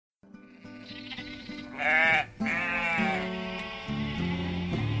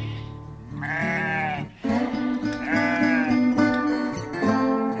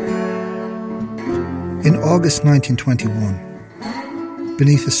August 1921.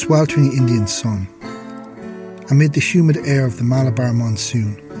 Beneath a sweltering Indian sun, amid the humid air of the Malabar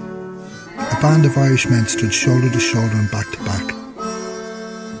monsoon, a band of Irishmen stood shoulder to shoulder and back to back.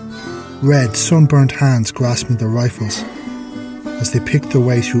 Red, sunburnt hands grasping their rifles as they picked their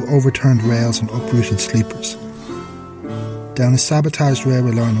way through overturned rails and uprooted sleepers, down a sabotaged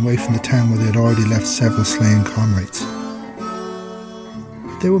railway line away from the town where they had already left several slain comrades.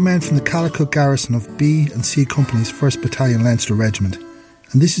 They were men from the Calicut garrison of B and C Company's 1st Battalion Leinster Regiment,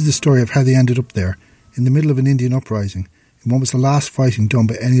 and this is the story of how they ended up there, in the middle of an Indian uprising, in what was the last fighting done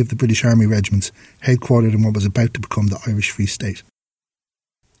by any of the British Army regiments headquartered in what was about to become the Irish Free State.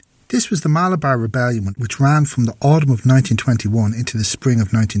 This was the Malabar Rebellion, which ran from the autumn of 1921 into the spring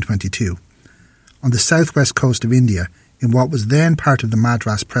of 1922, on the southwest coast of India, in what was then part of the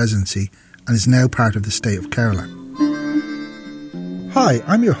Madras Presidency and is now part of the state of Kerala. Hi,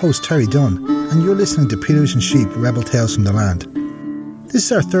 I'm your host Terry Dunn, and you're listening to Peters and Sheep, Rebel Tales from the Land. This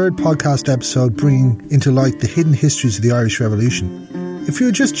is our 3rd podcast episode bringing into light the hidden histories of the Irish Revolution. If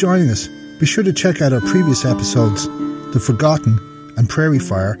you're just joining us, be sure to check out our previous episodes, The Forgotten and Prairie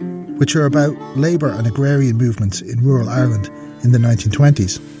Fire, which are about labour and agrarian movements in rural Ireland in the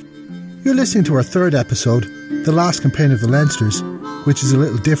 1920s. You're listening to our 3rd episode, The Last Campaign of the Leinsters, which is a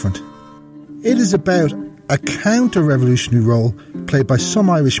little different. It is about a counter-revolutionary role played by some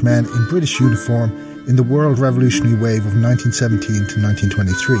Irish men in British uniform in the world revolutionary wave of 1917 to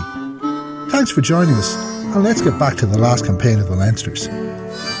 1923. Thanks for joining us, and let's get back to the last campaign of the Leinsters.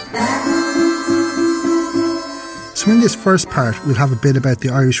 So in this first part, we'll have a bit about the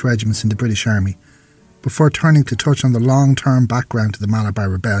Irish regiments in the British Army, before turning to touch on the long-term background to the Malabar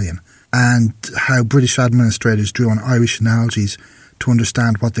Rebellion and how British administrators drew on Irish analogies to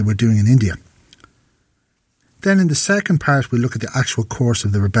understand what they were doing in India. Then in the second part, we'll look at the actual course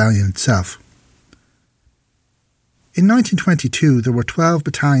of the rebellion itself. In 1922, there were 12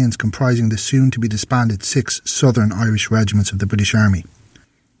 battalions comprising the soon-to-be-disbanded 6 Southern Irish regiments of the British Army.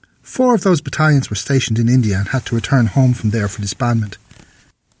 4 of those battalions were stationed in India and had to return home from there for disbandment.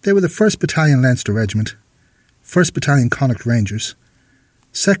 They were the 1st Battalion Leinster Regiment, 1st Battalion Connacht Rangers,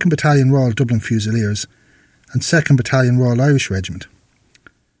 2nd Battalion Royal Dublin Fusiliers, and 2nd Battalion Royal Irish Regiment.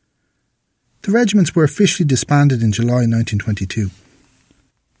 The regiments were officially disbanded in July 1922.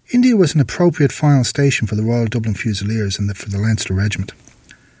 India was an appropriate final station for the Royal Dublin Fusiliers and for the Leinster Regiment,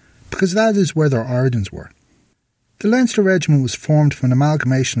 because that is where their origins were. The Leinster Regiment was formed from an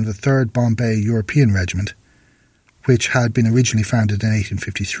amalgamation of the 3rd Bombay European Regiment, which had been originally founded in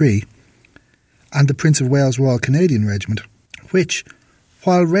 1853, and the Prince of Wales Royal Canadian Regiment, which,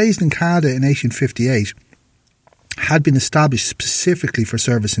 while raised in Canada in 1858, had been established specifically for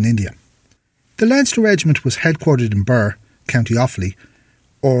service in India. The Leinster Regiment was headquartered in Birr, County Offaly,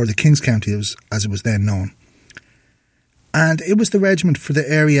 or the King's County as it was then known. And it was the regiment for the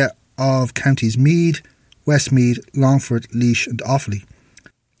area of counties Meath, Westmeath, Longford, Laois and Offaly.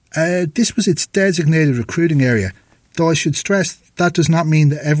 This was its designated recruiting area, though I should stress that does not mean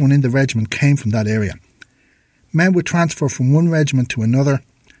that everyone in the regiment came from that area. Men would transfer from one regiment to another,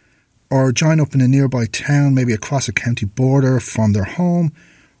 or join up in a nearby town, maybe across a county border from their home,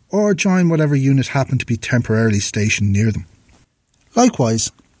 or join whatever unit happened to be temporarily stationed near them. Likewise,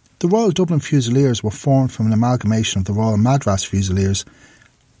 the Royal Dublin Fusiliers were formed from an amalgamation of the Royal Madras Fusiliers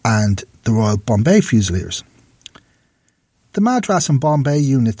and the Royal Bombay Fusiliers. The Madras and Bombay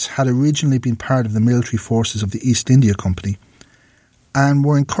units had originally been part of the military forces of the East India Company and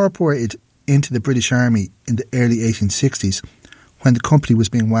were incorporated into the British Army in the early 1860s when the company was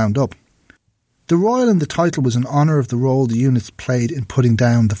being wound up. The Royal in the title was in honour of the role the units played in putting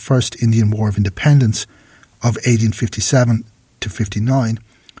down the First Indian War of Independence of 1857 to 59,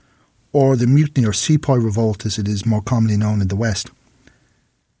 or the Mutiny or Sepoy Revolt as it is more commonly known in the West.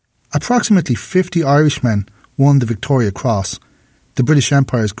 Approximately 50 Irishmen won the Victoria Cross, the British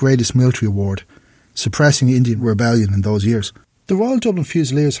Empire's greatest military award, suppressing Indian rebellion in those years. The Royal Dublin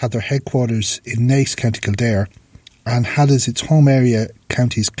Fusiliers had their headquarters in Naas, County Kildare, and had as its home area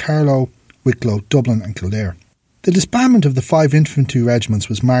counties Carlow, Wicklow, Dublin and Kildare. The disbandment of the 5 infantry regiments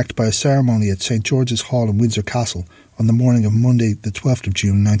was marked by a ceremony at St George's Hall in Windsor Castle on the morning of Monday the 12th of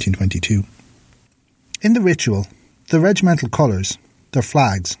June 1922. In the ritual, the regimental colours, their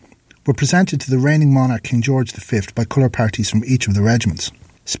flags, were presented to the reigning monarch King George V by colour parties from each of the regiments.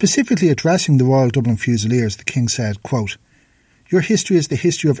 Specifically addressing the Royal Dublin Fusiliers, the King said, quote, "Your history is the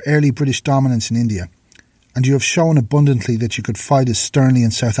history of early British dominance in India, and you have shown abundantly that you could fight as sternly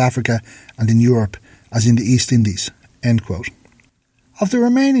in South Africa and in Europe as in the East Indies." End quote. Of the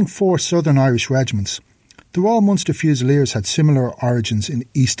remaining 4 Southern Irish regiments, The Royal Munster Fusiliers had similar origins in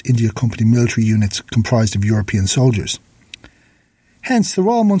East India Company military units comprised of European soldiers. Hence, the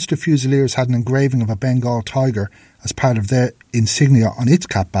Royal Munster Fusiliers had an engraving of a Bengal tiger as part of their insignia on its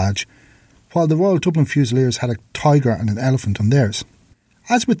cap badge, while the Royal Dublin Fusiliers had a tiger and an elephant on theirs.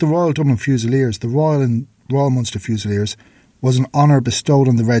 As with the Royal Dublin Fusiliers, the Royal and Royal Munster Fusiliers was an honour bestowed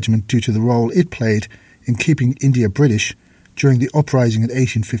on the regiment due to the role it played in keeping India British during the uprising in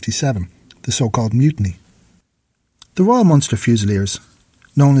 1857, the so-called Mutiny. The Royal Munster Fusiliers,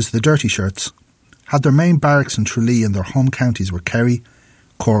 known as the Dirty Shirts, had their main barracks in Tralee and their home counties were Kerry,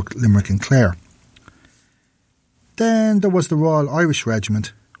 Cork, Limerick and Clare. Then there was the Royal Irish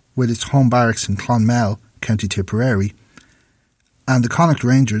Regiment, with its home barracks in Clonmel, County Tipperary, and the Connacht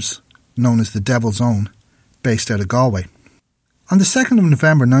Rangers, known as the Devil's Own, based out of Galway. On the 2nd of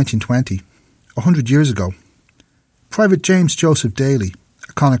November 1920, 100 years ago, Private James Joseph Daly,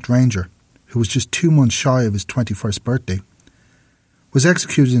 a Connacht Ranger, who was just 2 months shy of his 21st birthday, was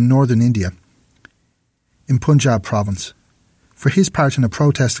executed in northern India, in Punjab province, for his part in a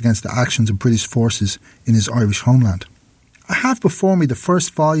protest against the actions of British forces in his Irish homeland. I have before me the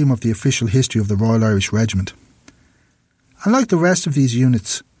first volume of the official history of the Royal Irish Regiment. And like the rest of these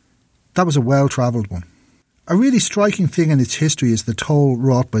units, that was a well-travelled one. A really striking thing in its history is the toll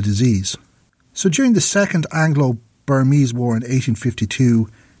wrought by disease. So during the Second Anglo-Burmese War in 1852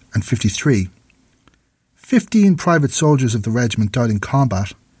 and 53, 15 private soldiers of the regiment died in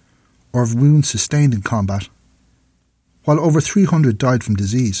combat or of wounds sustained in combat, while over 300 died from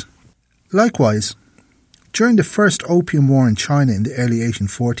disease. Likewise, during the First Opium War in China in the early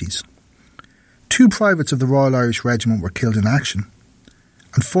 1840s, 2 privates of the Royal Irish Regiment were killed in action,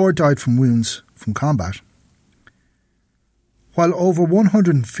 and 4 died from wounds from combat, while over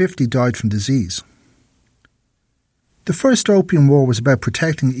 150 died from disease. The First Opium War was about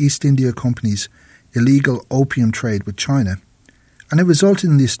protecting East India Company's illegal opium trade with China, and it resulted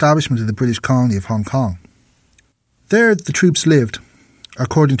in the establishment of the British colony of Hong Kong. There the troops lived,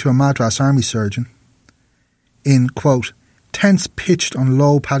 according to a Madras army surgeon, in, quote, tents pitched on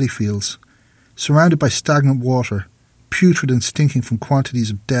low paddy fields, surrounded by stagnant water, putrid and stinking from quantities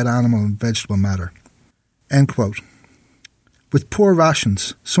of dead animal and vegetable matter, end quote. With poor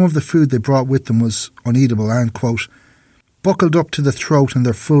rations, some of the food they brought with them was uneatable and, quote, buckled up to the throat in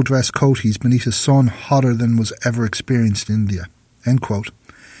their full-dress coaties beneath a sun hotter than was ever experienced in India, end quote.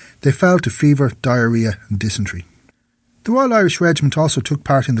 They fell to fever, diarrhoea and dysentery. The Royal Irish Regiment also took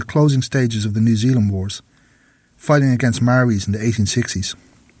part in the closing stages of the New Zealand Wars, fighting against Maoris in the 1860s.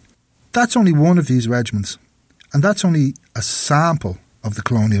 That's only one of these regiments, and that's only a sample of the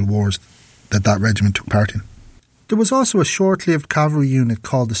colonial wars that regiment took part in. There was also a short-lived cavalry unit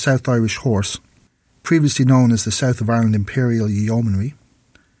called the South Irish Horse, previously known as the South of Ireland Imperial Yeomanry,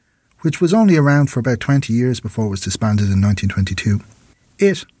 which was only around for about 20 years before it was disbanded in 1922.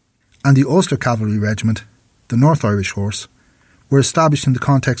 It and the Ulster Cavalry Regiment, the North Irish Horse, were established in the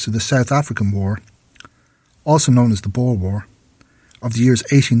context of the South African War, also known as the Boer War, of the years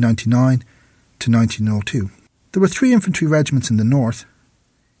 1899 to 1902. There were 3 infantry regiments in the north,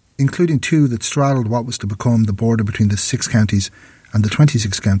 including 2 that straddled what was to become the border between the 6 counties and the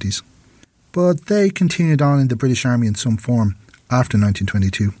 26 counties, but they continued on in the British Army in some form after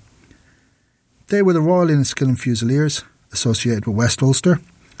 1922. They were the Royal Inniskillen Fusiliers, associated with West Ulster,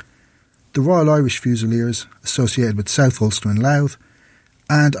 the Royal Irish Fusiliers, associated with South Ulster and Louth,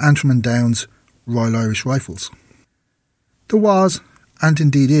 and Antrim and Downs Royal Irish Rifles. There was, and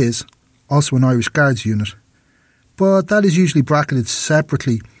indeed is, also an Irish Guards unit, but that is usually bracketed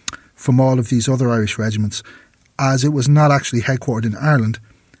separately from all of these other Irish regiments, as it was not actually headquartered in Ireland,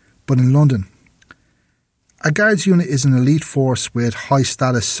 but in London. A Guards unit is an elite force with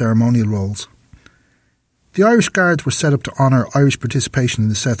high-status ceremonial roles. The Irish Guards were set up to honour Irish participation in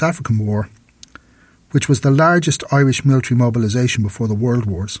the South African War, which was the largest Irish military mobilisation before the World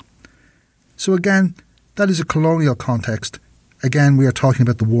Wars. So again, that is a colonial context. Again, we are talking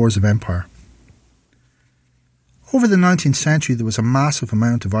about the wars of empire. Over the 19th century, there was a massive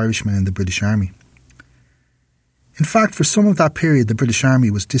amount of Irishmen in the British Army. In fact, for some of that period, the British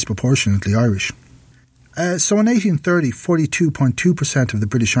Army was disproportionately Irish. So in 1830, 42.2% of the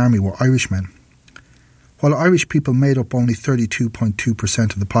British Army were Irishmen, while Irish people made up only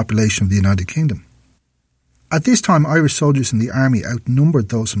 32.2% of the population of the United Kingdom. At this time, Irish soldiers in the army outnumbered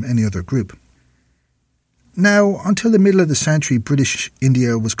those from any other group. Now, until the middle of the century, British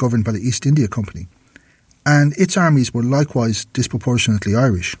India was governed by the East India Company, and its armies were likewise disproportionately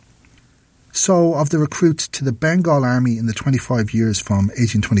Irish. So, of the recruits to the Bengal Army in the 25 years from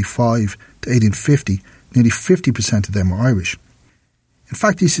 1825 to 1850, nearly 50% of them were Irish. In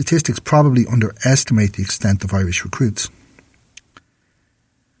fact, these statistics probably underestimate the extent of Irish recruits.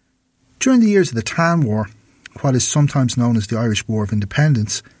 During the years of the Tan War, what is sometimes known as the Irish War of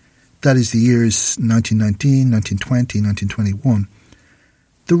Independence, that is the years 1919, 1920, 1921,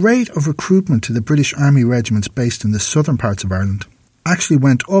 the rate of recruitment to the British Army regiments based in the southern parts of Ireland actually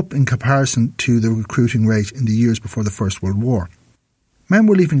went up in comparison to the recruiting rate in the years before the First World War. Men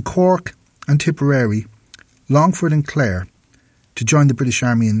were leaving Cork and Tipperary, Longford and Clare to join the British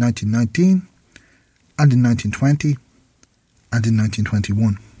Army in 1919 and in 1920 and in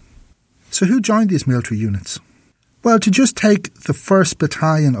 1921. So who joined these military units? Well, to just take the 1st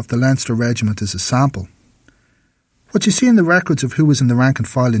Battalion of the Leinster Regiment as a sample, what you see in the records of who was in the rank and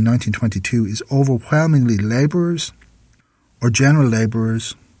file in 1922 is overwhelmingly labourers, or general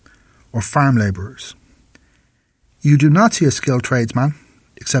labourers, or farm labourers. You do not see a skilled tradesman,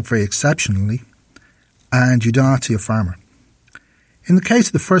 except very exceptionally, and you do not see a farmer. In the case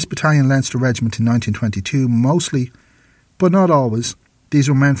of the 1st Battalion Leinster Regiment in 1922, mostly, but not always, these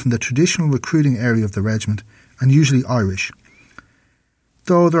were men from the traditional recruiting area of the regiment, and usually Irish,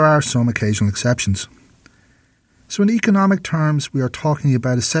 though there are some occasional exceptions. So in economic terms, we are talking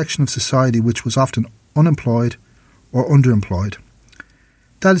about a section of society which was often unemployed or underemployed.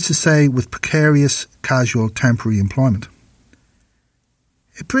 That is to say, with precarious, casual, temporary employment.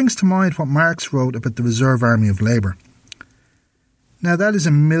 It brings to mind what Marx wrote about the Reserve Army of Labour. Now that is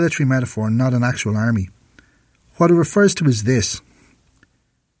a military metaphor, not an actual army. What it refers to is this.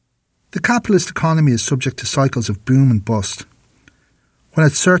 The capitalist economy is subject to cycles of boom and bust, when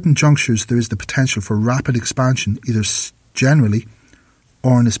at certain junctures there is the potential for rapid expansion either generally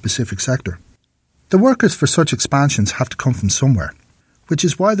or in a specific sector. The workers for such expansions have to come from somewhere, which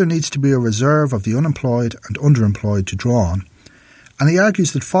is why there needs to be a reserve of the unemployed and underemployed to draw on, and he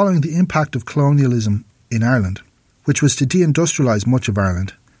argues that following the impact of colonialism in Ireland, which was to deindustrialise much of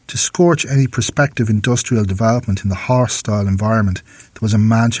Ireland, to scorch any prospective industrial development in the hostile environment that was a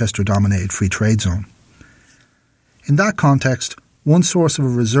Manchester-dominated free trade zone. In that context, one source of a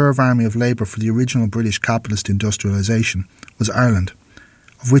reserve army of labour for the original British capitalist industrialisation was Ireland,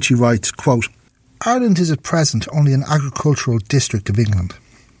 of which he writes, quote, Ireland is at present only an agricultural district of England,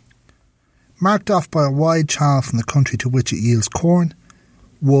 marked off by a wide channel from the country to which it yields corn,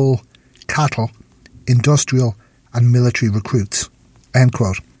 wool, cattle, industrial and military recruits. End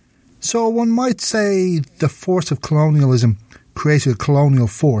quote. So one might say the force of colonialism created a colonial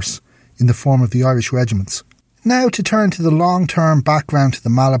force in the form of the Irish regiments. Now to turn to the long-term background to the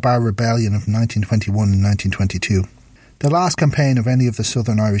Malabar Rebellion of 1921 and 1922, the last campaign of any of the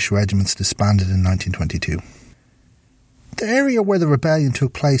Southern Irish regiments disbanded in 1922. The area where the rebellion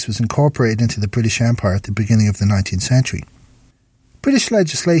took place was incorporated into the British Empire at the beginning of the 19th century. British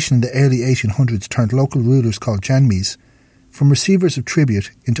legislation in the early 1800s turned local rulers called genmes from receivers of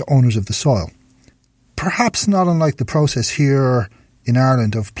tribute into owners of the soil. Perhaps not unlike the process here in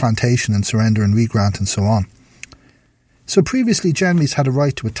Ireland of plantation and surrender and regrant and so on. So previously genmes had a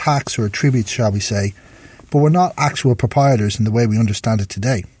right to a tax or a tribute, shall we say, but were not actual proprietors in the way we understand it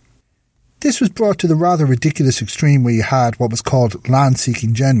today. This was brought to the rather ridiculous extreme where you had what was called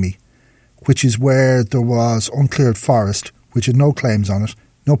land-seeking genme, which is where there was uncleared forest, which had no claims on it,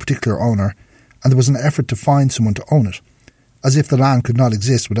 no particular owner, and there was an effort to find someone to own it, as if the land could not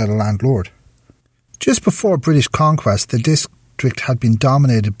exist without a landlord. Just before British conquest, the district had been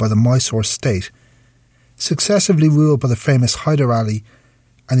dominated by the Mysore state, successively ruled by the famous Hyder Ali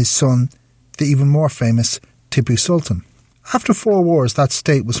and his son, the even more famous Tipu Sultan. After 4 wars, that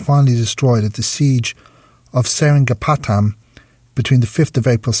state was finally destroyed at the siege of Seringapatam between the 5th of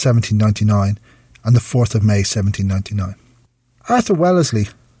April 1799 and the 4th of May 1799. Arthur Wellesley,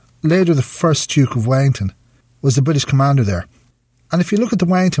 later the 1st Duke of Wellington, was the British commander there. And if you look at the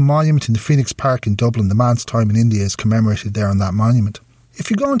Wellington Monument in the Phoenix Park in Dublin, the man's time in India is commemorated there on that monument. If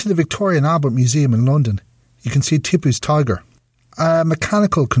you go into the Victoria and Albert Museum in London, you can see Tipu's tiger, a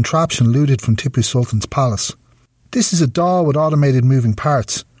mechanical contraption looted from Tipu Sultan's palace. This is a doll with automated moving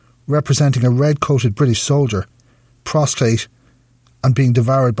parts, representing a red-coated British soldier, prostrate and being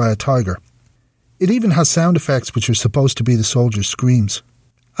devoured by a tiger. It even has sound effects which are supposed to be the soldier's screams.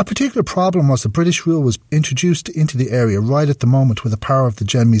 A particular problem was that British rule was introduced into the area right at the moment where the power of the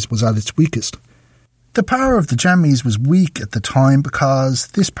genmes was at its weakest. The power of the genmes was weak at the time because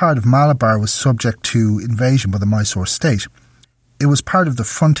this part of Malabar was subject to invasion by the Mysore state. It was part of the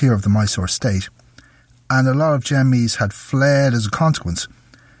frontier of the Mysore state, and a lot of genmes had fled as a consequence.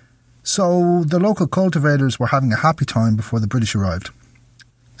 So the local cultivators were having a happy time before the British arrived.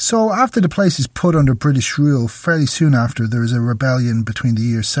 So after the place is put under British rule, fairly soon after there is a rebellion between the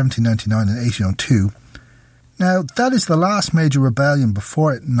years 1799 and 1802. Now, that is the last major rebellion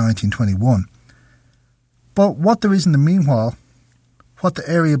before it in 1921. But what there is in the meanwhile, what the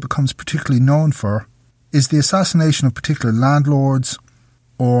area becomes particularly known for, is the assassination of particular landlords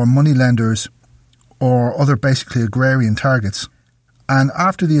or moneylenders or other basically agrarian targets. And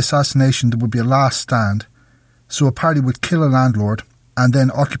after the assassination there would be a last stand, so a party would kill a landlord and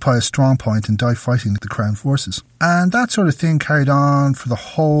then occupy a strong point and die fighting the Crown forces. And that sort of thing carried on for the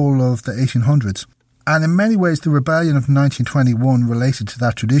whole of the 1800s. And in many ways the rebellion of 1921 related to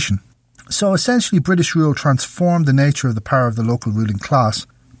that tradition. So essentially British rule transformed the nature of the power of the local ruling class,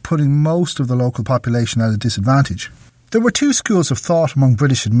 putting most of the local population at a disadvantage. There were two schools of thought among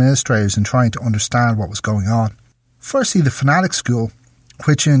British administrators in trying to understand what was going on. Firstly, the fanatic school,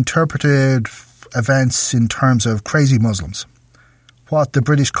 which interpreted events in terms of crazy Muslims, what the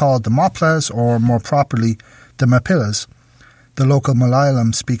British called the Moplas, or more properly the Mapillas, the local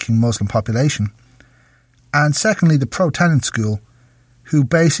Malayalam-speaking Muslim population. And secondly, the pro-tenant school, who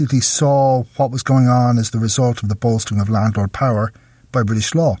basically saw what was going on as the result of the bolstering of landlord power by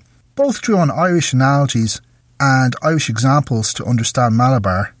British law. Both drew on Irish analogies and Irish examples to understand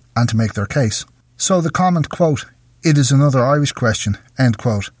Malabar and to make their case. So the comment, quote, "It is another Irish question," end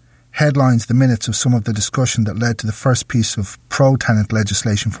quote, headlines the minutes of some of the discussion that led to the first piece of pro-tenant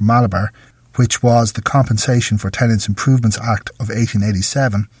legislation for Malabar, which was the Compensation for Tenants Improvements Act of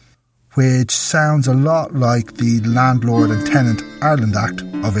 1887, which sounds a lot like the Landlord and Tenant Ireland Act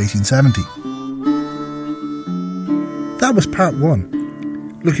of 1870. That was part one,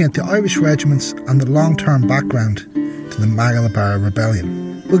 looking at the Irish regiments and the long-term background to the Malabar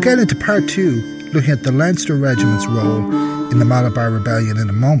Rebellion. We'll get into part two, looking at the Leinster Regiment's role in the Malabar Rebellion in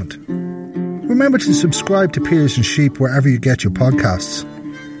a moment. Remember to subscribe to Peelers and Sheep wherever you get your podcasts.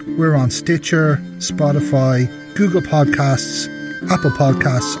 We're on Stitcher, Spotify, Google Podcasts, Apple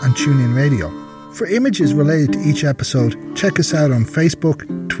Podcasts and TuneIn Radio. For images related to each episode, check us out on Facebook,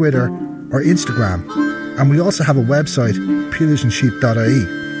 Twitter or Instagram. And we also have a website, peelershandsheep.ie.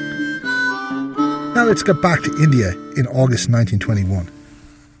 Now let's get back to India in August 1921.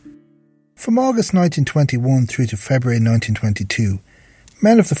 From August 1921 through to February 1922,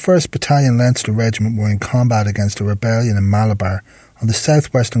 men of the 1st Battalion Leinster Regiment were in combat against a rebellion in Malabar on the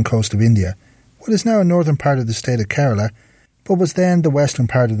southwestern coast of India, what is now a northern part of the state of Kerala, but was then the western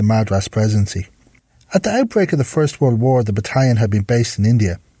part of the Madras Presidency. At the outbreak of the First World War, the battalion had been based in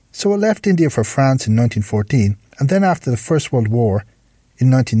India, so it left India for France in 1914, and then after the First World War,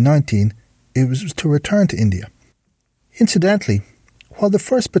 in 1919, it was to return to India. Incidentally, while the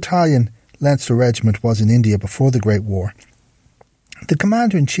 1st Battalion Leinster Regiment was in India before the Great War, the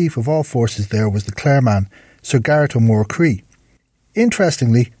Commander-in-Chief of all forces there was the Clareman, Sir Garret O'Moore Cree.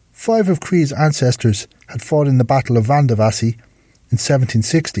 Interestingly, 5 of Cree's ancestors had fought in the Battle of Vandavasi in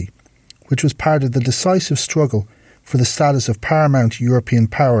 1760, which was part of the decisive struggle for the status of paramount European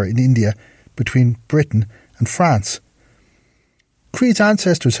power in India between Britain and France. Cree's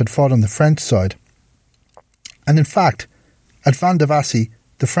ancestors had fought on the French side, and in fact, at Vandavasi,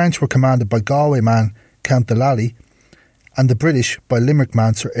 the French were commanded by Galway man Count de Lally, and the British by Limerick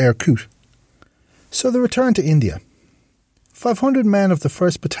man Sir Eyre Coote. So they returned to India. 500 men of the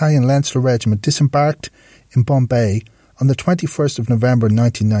 1st Battalion Leinster Regiment disembarked in Bombay on the 21st of November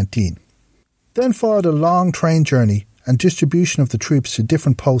 1919. Then followed a long train journey and distribution of the troops to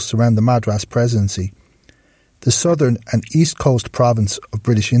different posts around the Madras Presidency, the southern and east coast province of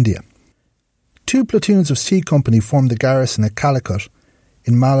British India. 2 platoons of C Company formed the garrison at Calicut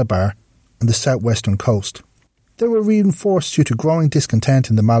in Malabar on the southwestern coast. They were reinforced due to growing discontent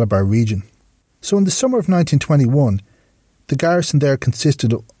in the Malabar region. So in the summer of 1921, the garrison there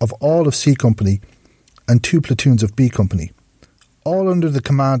consisted of all of C Company and 2 platoons of B Company, all under the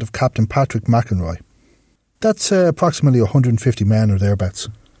command of Captain Patrick McEnroy. That's approximately 150 men or thereabouts.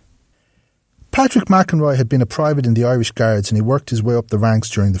 Patrick McEnroy had been a private in the Irish Guards and he worked his way up the ranks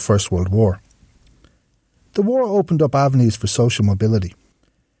during the First World War. The war opened up avenues for social mobility.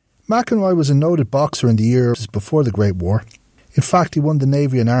 McEnroy was a noted boxer in the years before the Great War. In fact, he won the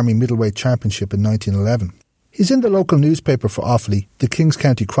Navy and Army Middleweight Championship in 1911. He's in the local newspaper for Offaly, the Kings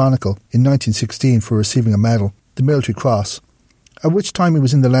County Chronicle, in 1916 for receiving a medal, the Military Cross, at which time he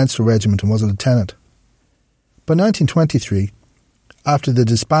was in the Leinster Regiment and was a lieutenant. By 1923, after the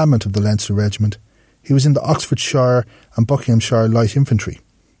disbandment of the Leinster Regiment, he was in the Oxfordshire and Buckinghamshire Light Infantry.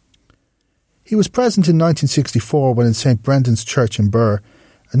 He was present in 1964 when in St Brendan's Church in Birr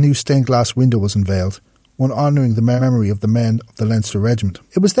a new stained glass window was unveiled, one honouring the memory of the men of the Leinster Regiment.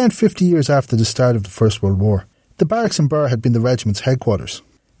 It was then 50 years after the start of the First World War. The barracks in Birr had been the regiment's headquarters.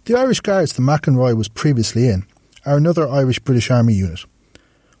 The Irish Guards that McEnroy was previously in are another Irish British Army unit,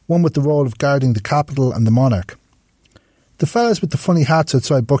 one with the role of guarding the capital and the monarch. The fellas with the funny hats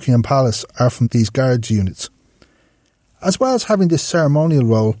outside Buckingham Palace are from these guards units. As well as having this ceremonial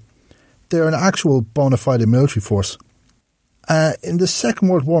role, they're an actual bona fide military force. In the Second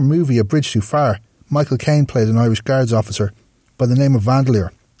World War movie A Bridge Too Far, Michael Caine played an Irish Guards officer by the name of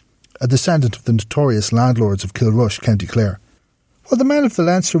Vandeleur, a descendant of the notorious landlords of Kilrush, County Clare. While the men of the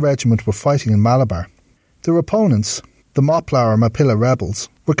Leinster Regiment were fighting in Malabar, their opponents, the Mopla or Mapilla rebels,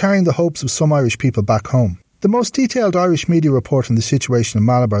 were carrying the hopes of some Irish people back home. The most detailed Irish media report on the situation in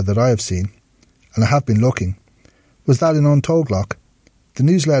Malabar that I have seen, and I have been looking, was that in Untoglock, the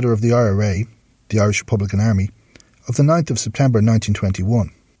newsletter of the IRA, the Irish Republican Army, of the 9th of September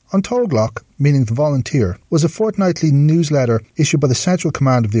 1921. Untoglock, meaning the volunteer, was a fortnightly newsletter issued by the Central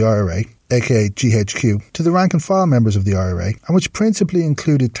Command of the IRA, aka GHQ, to the rank and file members of the IRA, and which principally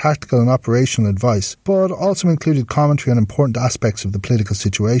included tactical and operational advice, but also included commentary on important aspects of the political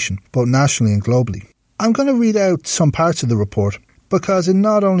situation, both nationally and globally. I'm going to read out some parts of the report because it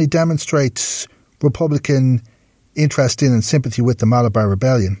not only demonstrates Republican interest in and sympathy with the Malabar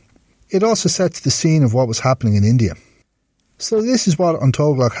Rebellion, it also sets the scene of what was happening in India. So this is what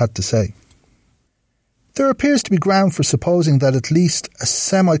Untoglock had to say. There appears to be ground for supposing that at least a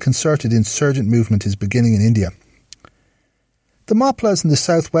semi-concerted insurgent movement is beginning in India. The Moplas in the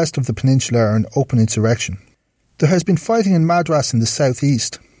southwest of the peninsula are an open insurrection. There has been fighting in Madras in the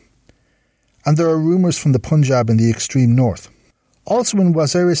southeast, and there are rumours from the Punjab in the extreme north. Also in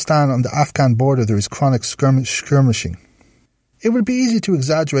Waziristan on the Afghan border there is chronic skirmishing. It would be easy to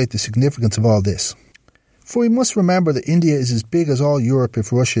exaggerate the significance of all this, for we must remember that India is as big as all Europe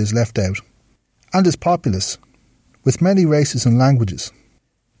if Russia is left out, and is populous, with many races and languages.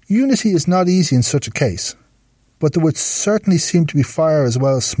 Unity is not easy in such a case, but there would certainly seem to be fire as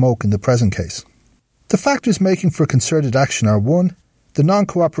well as smoke in the present case. The factors making for concerted action are 1. The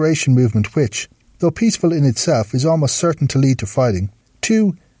non-cooperation movement which, though peaceful in itself, is almost certain to lead to fighting.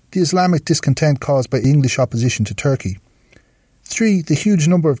 2. The Islamic discontent caused by English opposition to Turkey. 3. The huge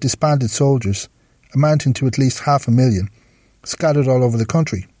number of disbanded soldiers, amounting to at least 500,000, scattered all over the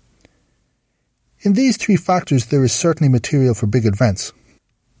country. In these 3 factors there is certainly material for big events.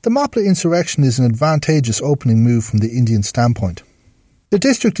 The Mopla insurrection is an advantageous opening move from the Indian standpoint. The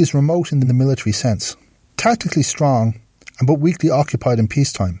district is remote in the military sense, tactically strong, and but weakly occupied in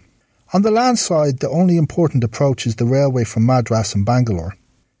peacetime. On the land side, the only important approach is the railway from Madras and Bangalore,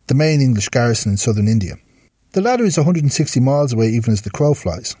 the main English garrison in southern India. The latter is 160 miles away even as the crow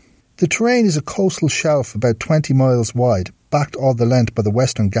flies. The terrain is a coastal shelf about 20 miles wide, backed all the length by the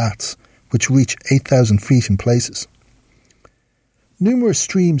Western Ghats, which reach 8,000 feet in places. Numerous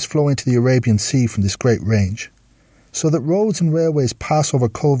streams flow into the Arabian Sea from this great range, so that roads and railways pass over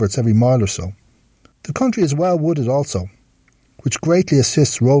culverts every mile or so. The country is well wooded also, which greatly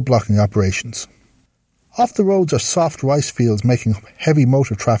assists road blocking operations. Off the roads are soft rice fields making heavy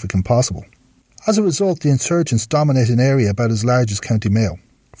motor traffic impossible. As a result, the insurgents dominate an area about as large as County Mayo.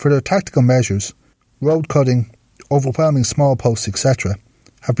 For their tactical measures, road cutting, overwhelming small posts, etc.,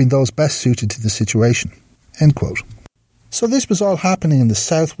 have been those best suited to the situation. End quote. So this was all happening in the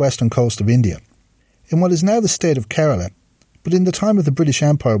southwestern coast of India, in what is now the state of Kerala, but in the time of the British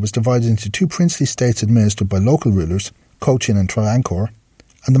Empire was divided into 2 princely states administered by local rulers, Cochin and Travancore,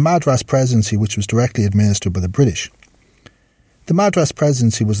 and the Madras Presidency, which was directly administered by the British. The Madras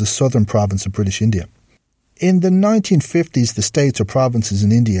Presidency was the southern province of British India. In the 1950s, the states or provinces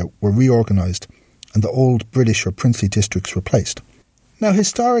in India were reorganised and the old British or princely districts replaced. Now,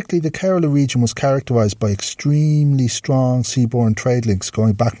 historically, the Kerala region was characterised by extremely strong seaborne trade links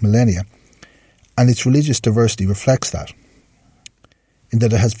going back millennia, and its religious diversity reflects that, in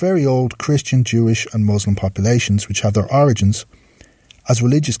that it has very old Christian, Jewish and Muslim populations which have their origins as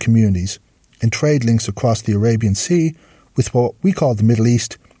religious communities in trade links across the Arabian Sea with what we call the Middle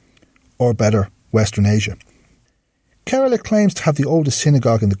East, or better, Western Asia. Kerala claims to have the oldest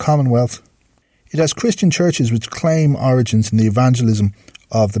synagogue in the Commonwealth. It has Christian churches which claim origins in the evangelism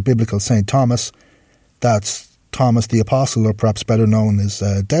of the biblical St. Thomas. That's Thomas the Apostle, or perhaps better known as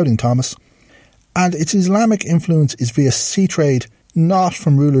Doubting Thomas. And its Islamic influence is via sea trade, not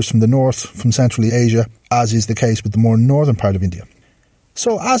from rulers from the north, from Central Asia, as is the case with the more northern part of India.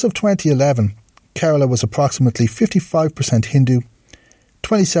 So as of 2011, Kerala was approximately 55% Hindu,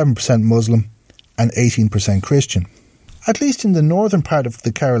 27% Muslim and 18% Christian. At least in the northern part of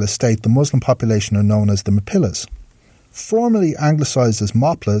the Kerala state, the Muslim population are known as the Mapillas, formerly anglicised as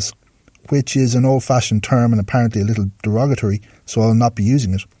Moplas, which is an old-fashioned term and apparently a little derogatory, so I'll not be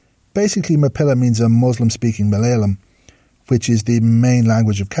using it. Basically, Mapilla means a Muslim-speaking Malayalam, which is the main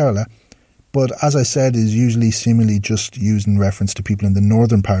language of Kerala, but as I said, is usually seemingly just used in reference to people in the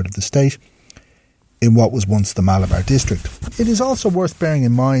northern part of the state, in what was once the Malabar district. It is also worth bearing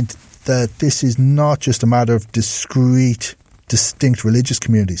in mind that this is not just a matter of discrete, distinct religious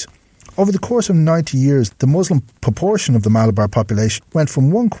communities. Over the course of 90 years, the Muslim proportion of the Malabar population went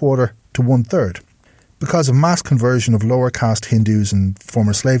from 1/4 to 1/3 because of mass conversion of lower caste Hindus and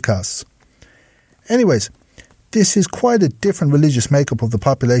former slave castes. Anyways, this is quite a different religious makeup of the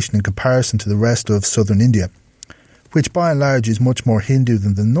population in comparison to the rest of southern India, which by and large is much more Hindu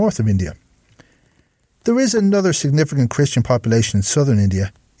than the north of India. There is another significant Christian population in southern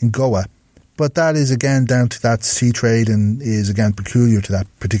India, in Goa, but that is again down to that sea trade and is again peculiar to that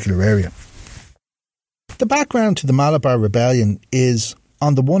particular area. The background to the Malabar Rebellion is,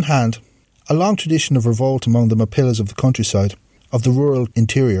 on the one hand, a long tradition of revolt among the Mapillas of the countryside, of the rural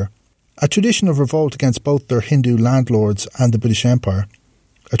interior, a tradition of revolt against both their Hindu landlords and the British Empire,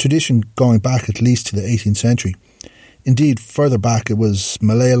 a tradition going back at least to the 18th century. Indeed, further back it was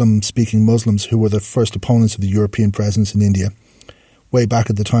Malayalam-speaking Muslims who were the first opponents of the European presence in India, way back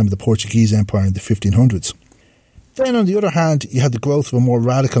at the time of the Portuguese Empire in the 1500s. Then, on the other hand, you had the growth of a more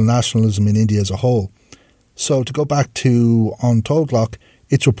radical nationalism in India as a whole. So, to go back to On Toldlock,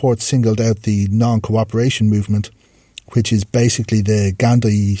 its report singled out the non-cooperation movement, which is basically the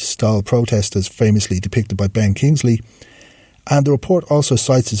Gandhi-style protest as famously depicted by Ben Kingsley, and the report also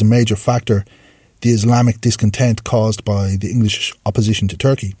cites as a major factor the Islamic discontent caused by the English opposition to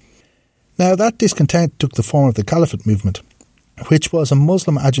Turkey. Now, that discontent took the form of the Caliphate movement, which was a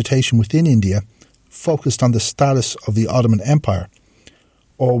Muslim agitation within India focused on the status of the Ottoman Empire,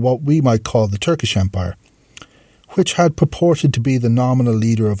 or what we might call the Turkish Empire, which had purported to be the nominal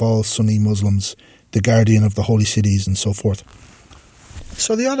leader of all Sunni Muslims, the guardian of the holy cities and so forth.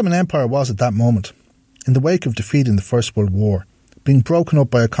 So the Ottoman Empire was at that moment, in the wake of defeat in the First World War, being broken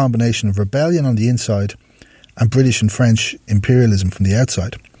up by a combination of rebellion on the inside and British and French imperialism from the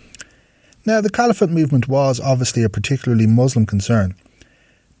outside. Now, the Caliphate movement was obviously a particularly Muslim concern,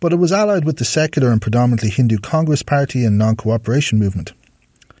 but it was allied with the secular and predominantly Hindu Congress Party and non-cooperation movement.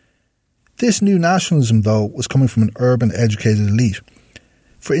 This new nationalism, though, was coming from an urban, educated elite.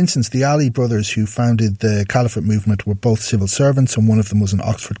 For instance, the Ali brothers who founded the Caliphate movement were both civil servants and one of them was an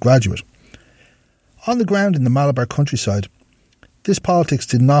Oxford graduate. On the ground in the Malabar countryside, this politics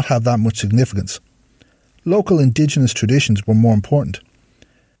did not have that much significance. Local indigenous traditions were more important.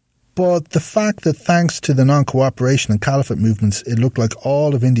 But the fact that thanks to the non-cooperation and Caliphate movements it looked like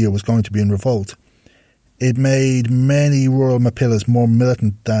all of India was going to be in revolt, it made many rural Mapillas more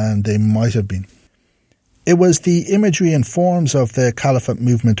militant than they might have been. It was the imagery and forms of the Caliphate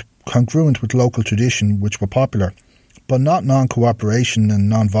movement congruent with local tradition which were popular, but not non-cooperation and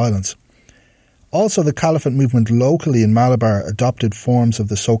non-violence. Also, the Caliphate movement locally in Malabar adopted forms of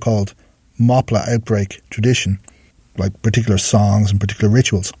the so-called Mopla outbreak tradition, like particular songs and particular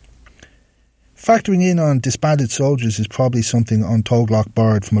rituals. Factoring in on disbanded soldiers is probably something On Toldlock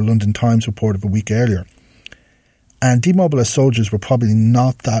borrowed from a London Times report of a week earlier. And demobilised soldiers were probably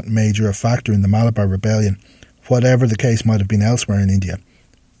not that major a factor in the Malabar Rebellion, whatever the case might have been elsewhere in India.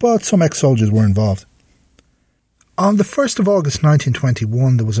 But some ex-soldiers were involved. On the 1st of August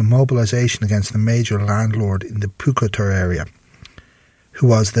 1921, there was a mobilisation against the major landlord in the Pukotur area, who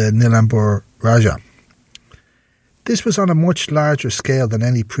was the Nilambur Raja. This was on a much larger scale than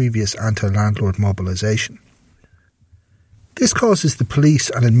any previous anti-landlord mobilisation. This causes the police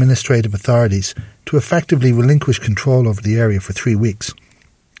and administrative authorities to effectively relinquish control over the area for 3 weeks.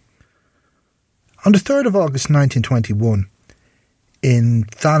 On the 3rd of August 1921, in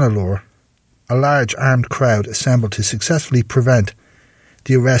Thanalore, a large armed crowd assembled to successfully prevent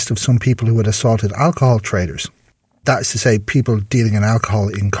the arrest of some people who had assaulted alcohol traders. That is to say, people dealing in alcohol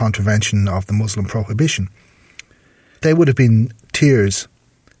in contravention of the Muslim prohibition. They would have been Tears,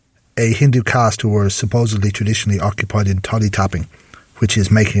 a Hindu caste who were supposedly traditionally occupied in toddy tapping, which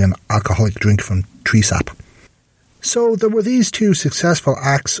is making an alcoholic drink from tree sap. So there were these two successful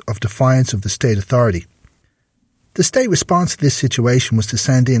acts of defiance of the state authority. The state response to this situation was to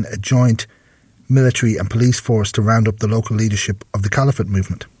send in a joint military and police force to round up the local leadership of the Caliphate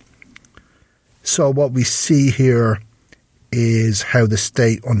movement. So what we see here is how the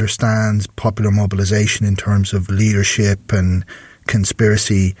state understands popular mobilisation in terms of leadership and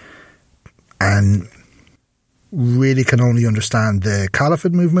conspiracy, and really can only understand the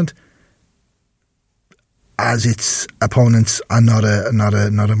Caliphate movement as its opponents and not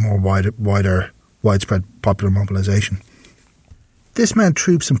a more widespread popular mobilisation. This meant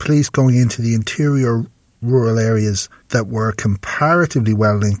troops and police going into the interior rural areas that were comparatively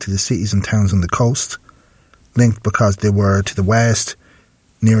well linked to the cities and towns on the coast, linked because they were to the west,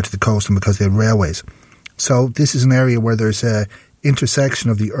 nearer to the coast and because they had railways. So this is an area where there's a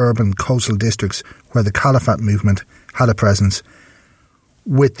intersection of the urban coastal districts where the Caliphate movement had a presence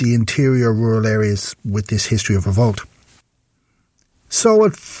with the interior rural areas with this history of revolt. So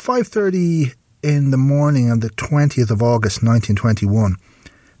at 5:30 in the morning on the 20th of August 1921,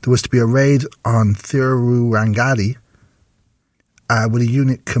 there was to be a raid on Thiruvangadi with a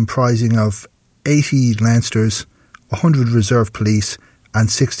unit comprising of 80 Leinsters, 100 reserve police and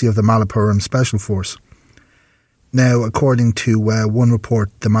 60 of the Malappuram Special Force. Now, according to one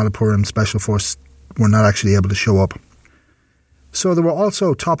report, the Malappuram Special Force were not actually able to show up. So there were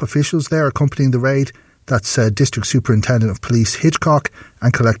also top officials there accompanying the raid. That's District Superintendent of Police Hitchcock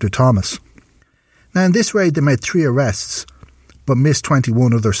and Collector Thomas. Now, in this raid, they made 3 arrests, but missed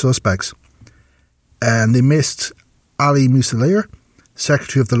 21 other suspects. And they missed Ali Musalier,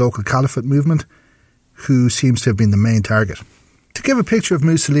 secretary of the local Caliphate movement, who seems to have been the main target. To give a picture of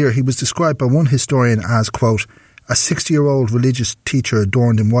Musalier, he was described by one historian as, quote, a 60-year-old religious teacher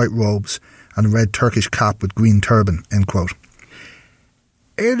adorned in white robes and a red Turkish cap with green turban, end quote.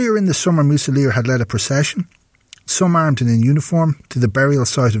 Earlier in the summer, Musalier had led a procession, some armed and in uniform, to the burial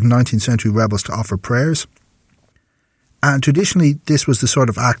site of 19th century rebels to offer prayers. And traditionally, this was the sort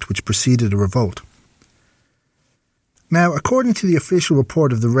of act which preceded a revolt. Now, according to the official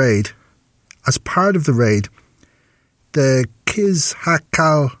report of the raid, as part of the raid, the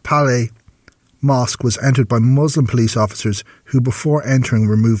Kizhakal Pale mosque was entered by Muslim police officers who before entering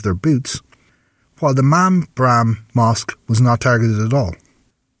removed their boots, while the Mambram mosque was not targeted at all.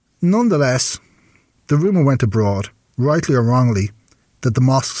 Nonetheless, the rumour went abroad, rightly or wrongly, that the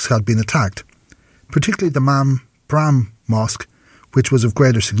mosques had been attacked, particularly the Mambram mosque, which was of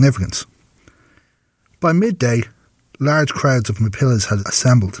greater significance. By midday, large crowds of Mapillas had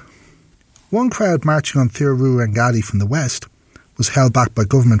assembled. One crowd marching on Thiruvangadi from the west was held back by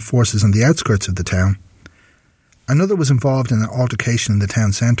government forces on the outskirts of the town. Another was involved in an altercation in the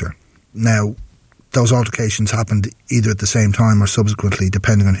town centre. Now, those altercations happened either at the same time or subsequently,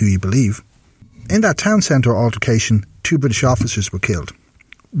 depending on who you believe. In that town centre altercation, 2 British officers were killed,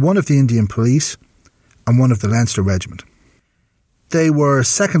 one of the Indian Police and one of the Leinster Regiment. They were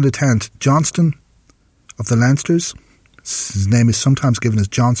 2nd Lieutenant Johnston of the Leinsters, his name is sometimes given as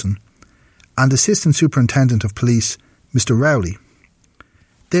Johnson, and Assistant Superintendent of Police Mr. Rowley.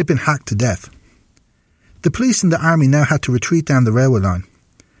 They'd been hacked to death. The police and the army now had to retreat down the railway line.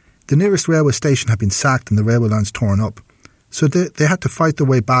 The nearest railway station had been sacked and the railway lines torn up, so they had to fight their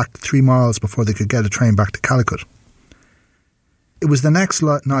way back 3 miles before they could get a train back to Calicut. It was the next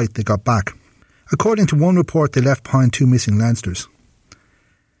night they got back. According to one report, they left behind 2 missing Leinsters.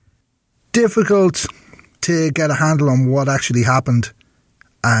 Difficult to get a handle on what actually happened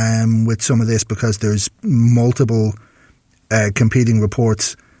with some of this because there's multiple competing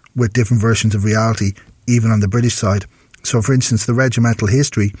reports with different versions of reality, even on the British side. So, for instance, the regimental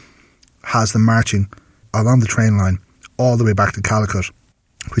history has them marching along the train line all the way back to Calicut,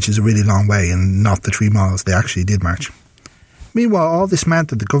 which is a really long way and not the 3 miles they actually did march. Meanwhile, all this meant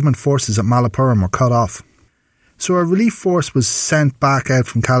that the government forces at Malappuram were cut off. So a relief force was sent back out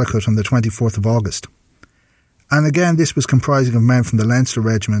from Calicut on the 24th of August. And again, this was comprising of men from the Leinster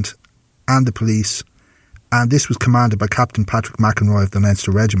Regiment and the police, and this was commanded by Captain Patrick McEnroy of the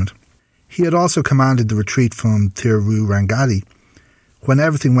Leinster Regiment. He had also commanded the retreat from Thiruvangadi. When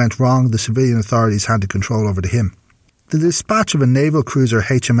everything went wrong, the civilian authorities handed control over to him. The dispatch of a naval cruiser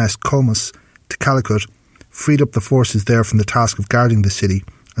HMS Comus to Calicut freed up the forces there from the task of guarding the city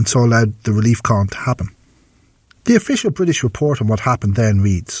and so allowed the relief column to happen. The official British report on what happened then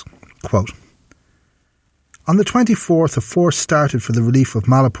reads, quote, on the 24th, a force started for the relief of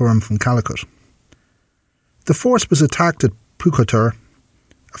Malappuram from Calicut. The force was attacked at Pukotur,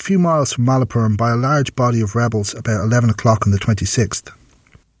 a few miles from Malappuram, by a large body of rebels about 11 o'clock on the 26th.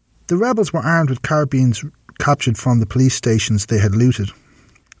 The rebels were armed with carbines captured from the police stations they had looted,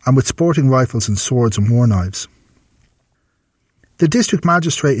 and with sporting rifles and swords and war knives. The district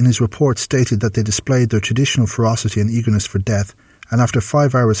magistrate in his report stated that they displayed their traditional ferocity and eagerness for death, and after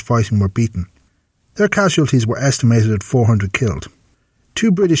 5 hours fighting were beaten. Their casualties were estimated at 400 killed.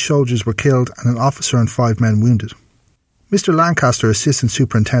 2 British soldiers were killed and an officer and 5 men wounded. Mr. Lancaster, Assistant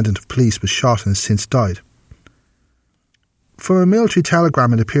Superintendent of Police, was shot and has since died. From a military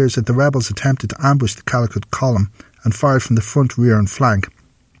telegram, it appears that the rebels attempted to ambush the Calicut column and fired from the front, rear and flank,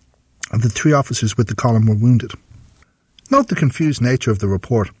 and the 3 officers with the column were wounded. Note the confused nature of the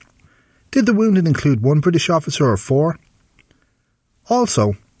report. Did the wounded include 1 British officer or 4?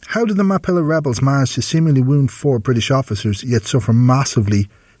 Also, how did the Mapilla rebels manage to seemingly wound 4 British officers yet suffer massively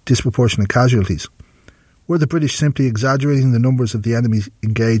disproportionate casualties? Were the British simply exaggerating the numbers of the enemy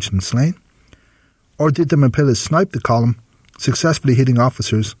engaged and slain? Or did the Mapilas snipe the column, successfully hitting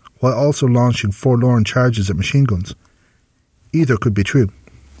officers while also launching forlorn charges at machine guns? Either could be true.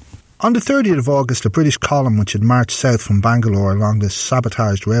 On the 30th of August, a British column which had marched south from Bangalore along the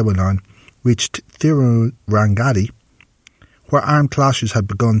sabotaged railway line reached Thirurangadi, where armed clashes had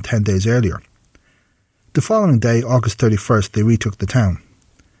begun 10 days earlier. The following day, August 31st, they retook the town.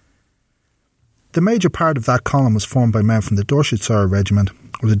 The major part of that column was formed by men from the Dorsetshire Regiment,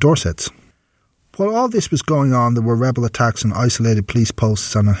 or the Dorsets. While all this was going on, there were rebel attacks on isolated police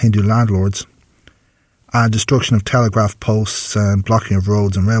posts and on Hindu landlords, and destruction of telegraph posts and blocking of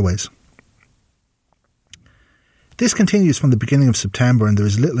roads and railways. This continues from the beginning of September, and there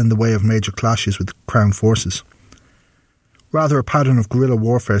is little in the way of major clashes with Crown forces. Rather, a pattern of guerrilla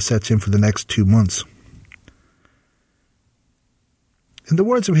warfare sets in for the next 2 months. In the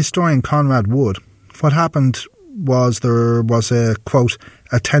words of historian Conrad Wood, what happened was there was a, quote,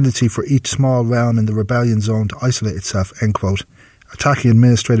 a tendency for each small realm in the rebellion zone to isolate itself, end quote, attacking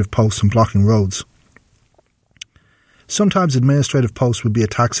administrative posts and blocking roads. Sometimes administrative posts would be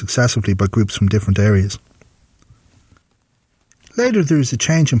attacked successively by groups from different areas. Later there is a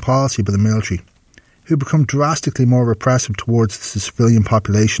change in policy by the military, who become drastically more repressive towards the civilian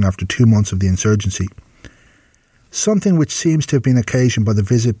population after 2 months of the insurgency. Something which seems to have been occasioned by the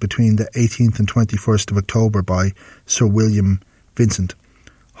visit between the 18th and 21st of October by Sir William Vincent,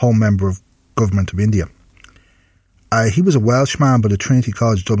 Home Member of Government of India. He was a Welshman but a Trinity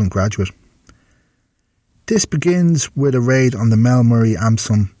College Dublin graduate. This begins with a raid on the Melmurray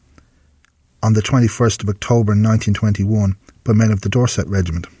Amsum on the 21st of October 1921 by men of the Dorset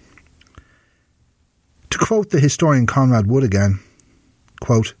Regiment. To quote the historian Conrad Wood again,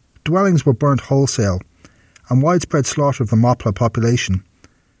 quote, dwellings were burnt wholesale and widespread slaughter of the Mopla population,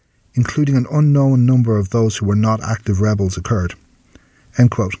 including an unknown number of those who were not active rebels, occurred. End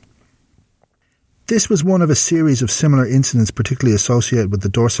quote. This was one of a series of similar incidents particularly associated with the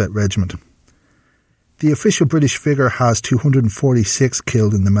Dorset Regiment. The official British figure has 246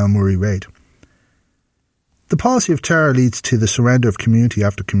 killed in the Melmurray raid. The policy of terror leads to the surrender of community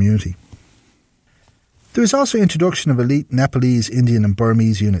after community. There is also introduction of elite Nepalese, Indian and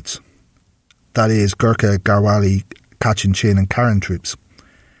Burmese units. That is, Gurkha, Garhwali, Kachin Chin and Karen troops,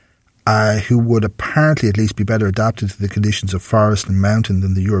 who would apparently at least be better adapted to the conditions of forest and mountain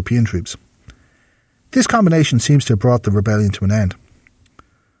than the European troops. This combination seems to have brought the rebellion to an end.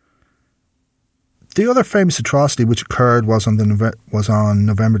 The other famous atrocity which occurred was on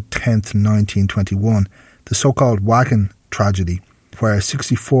November 10th, 1921, the so-called Wagon tragedy, where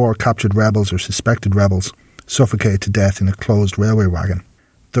 64 captured rebels or suspected rebels suffocated to death in a closed railway wagon.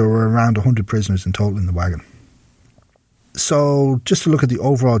 There were around 100 prisoners in total in the wagon. So, just to look at the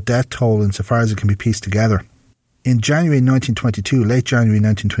overall death toll insofar as it can be pieced together. In January 1922, late January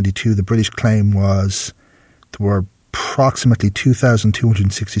 1922, the British claim was there were approximately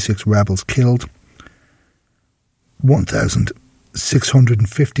 2,266 rebels killed,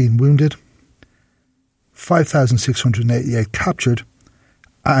 1,615 wounded, 5,688 captured,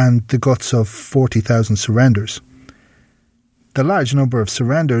 and the guts of 40,000 surrenders. The large number of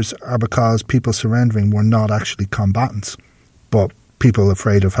surrenders are because people surrendering were not actually combatants, but people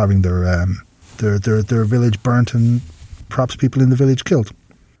afraid of having their village burnt and perhaps people in the village killed.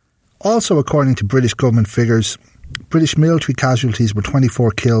 Also, according to British government figures, British military casualties were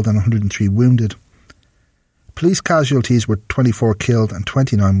 24 killed and 103 wounded. Police casualties were 24 killed and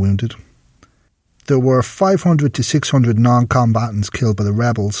 29 wounded. There were 500 to 600 non-combatants killed by the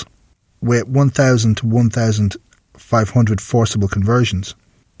rebels, with 1,000 to 1,500 forcible conversions.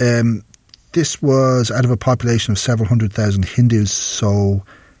 This was out of a population of several 100,000 Hindus, so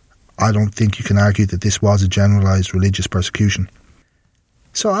I don't think you can argue that this was a generalised religious persecution.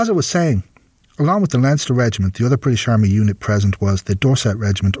 So, as I was saying, along with the Leinster Regiment, the other British Army unit present was the Dorset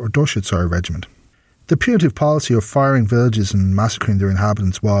Regiment or Dorsetshire Regiment. The punitive policy of firing villages and massacring their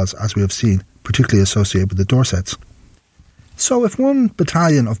inhabitants was, as we have seen, particularly associated with the Dorsets. So if one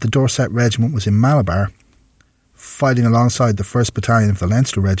battalion of the Dorset Regiment was in Malabar, fighting alongside the 1st Battalion of the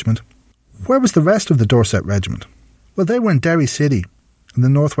Leinster Regiment, where was the rest of the Dorset Regiment? Well, they were in Derry City, in the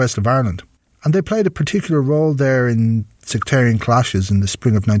northwest of Ireland, and they played a particular role there in sectarian clashes in the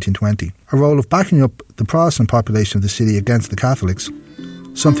spring of 1920, a role of backing up the Protestant population of the city against the Catholics,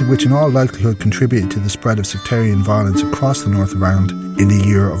 something which in all likelihood contributed to the spread of sectarian violence across the north of Ireland in the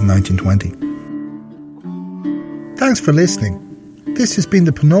year of 1920. Thanks for listening. This has been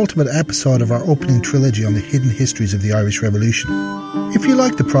the penultimate episode of our opening trilogy on the hidden histories of the Irish Revolution. If you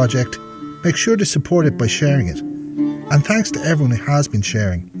like the project, make sure to support it by sharing it. And thanks to everyone who has been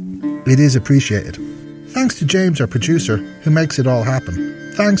sharing. It is appreciated. Thanks to James, our producer, who makes it all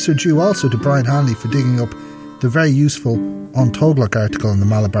happen. Thanks are due also to Brian Hanley for digging up the very useful On Toglach article in the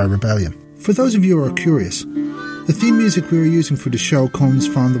Malabar Rebellion. For those of you who are curious, the theme music we are using for the show comes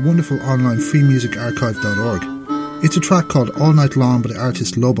from the wonderful online freemusicarchive.org. It's a track called All Night Long by the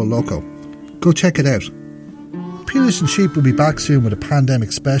artist Lobo Loco. Go check it out. Peterson Sheep will be back soon with a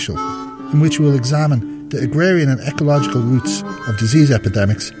pandemic special, in which we will examine the agrarian and ecological roots of disease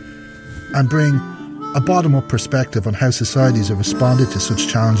epidemics and bring a bottom-up perspective on how societies have responded to such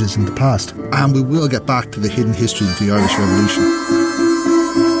challenges in the past. And we will get back to the hidden history of the Irish Revolution.